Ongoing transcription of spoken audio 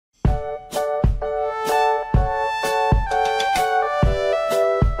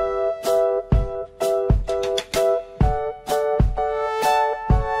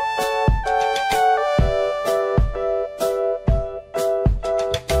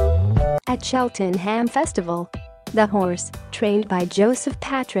at Cheltenham Festival. The horse, trained by Joseph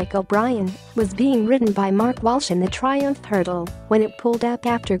Patrick O'Brien, was being ridden by Mark Walsh in the Triumph Hurdle when it pulled up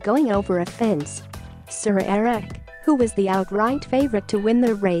after going over a fence. Sir Erec, who was the outright favourite to win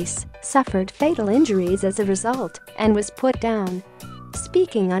the race, suffered fatal injuries as a result and was put down.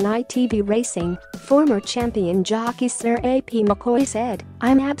 Speaking on ITV Racing, former champion jockey Sir AP McCoy said,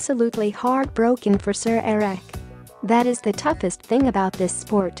 "I'm absolutely heartbroken for Sir Erec. That is the toughest thing about this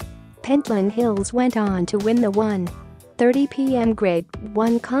sport." Pentland Hills went on to win the 1:30 p.m. Grade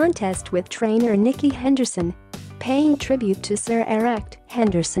 1 contest with trainer Nicky Henderson. Paying tribute to Sir Erec,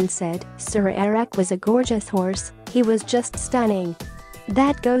 Henderson said, "Sir Erec was a gorgeous horse, he was just stunning.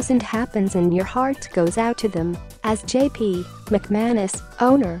 That goes and happens and your heart goes out to them, as JP, McManus,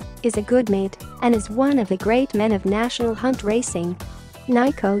 owner, is a good mate and is one of the great men of national hunt racing."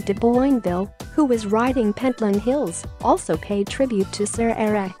 Nico de Boinville, who was riding Pentland Hills, also paid tribute to Sir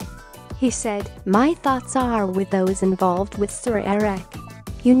Erec. He said, "My thoughts are with those involved with Sir Erec.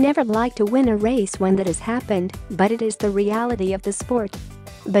 You never like to win a race when that has happened, but it is the reality of the sport.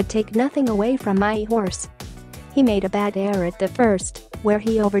 But take nothing away from my horse. He made a bad error at the first, where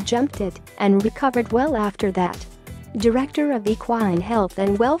he overjumped it, and recovered well after that." Director of Equine Health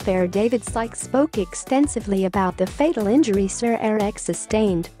and Welfare David Sykes spoke extensively about the fatal injury Sir Erec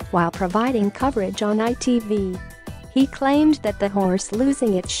sustained while providing coverage on ITV. He claimed that the horse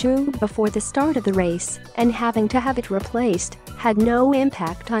losing its shoe before the start of the race and having to have it replaced had no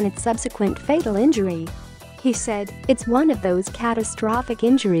impact on its subsequent fatal injury. He said, "It's one of those catastrophic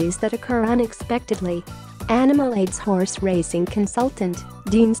injuries that occur unexpectedly." Animal Aids horse racing consultant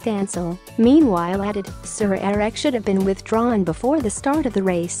Dene Stansall, meanwhile, added, "Sir Erec should have been withdrawn before the start of the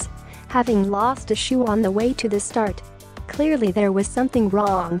race, having lost a shoe on the way to the start. Clearly there was something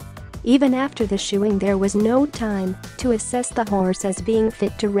wrong. Even after the shoeing there was no time to assess the horse as being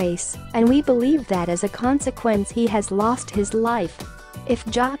fit to race, and we believe that as a consequence he has lost his life. If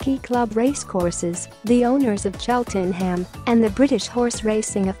Jockey Club Racecourses, the owners of Cheltenham, and the British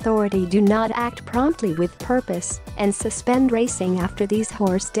Horseracing Authority do not act promptly with purpose and suspend racing after these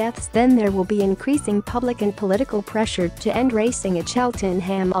horse deaths, then there will be increasing public and political pressure to end racing at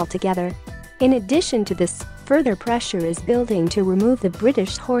Cheltenham altogether." In addition to this, further pressure is building to remove the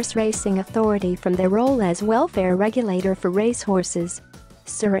British Horseracing Authority from their role as welfare regulator for racehorses.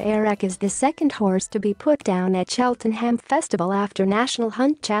 Sir Erec is the second horse to be put down at Cheltenham Festival after National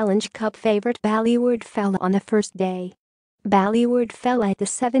Hunt Challenge Cup favourite Ballyward fell on the first day. Ballyward fell at the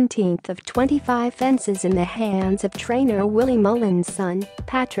 17th of 25 fences in the hands of trainer Willie Mullins' son,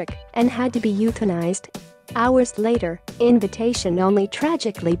 Patrick, and had to be euthanized. Hours later, Invitation Only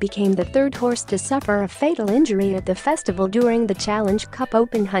Tragically became the third horse to suffer a fatal injury at the festival during the Challenge Cup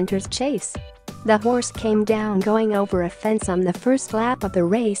Open Hunters Chase. The horse came down going over a fence on the first lap of the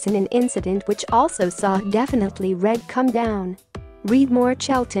race in an incident which also saw Definitely Red come down. Read More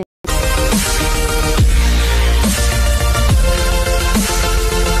Cheltenham.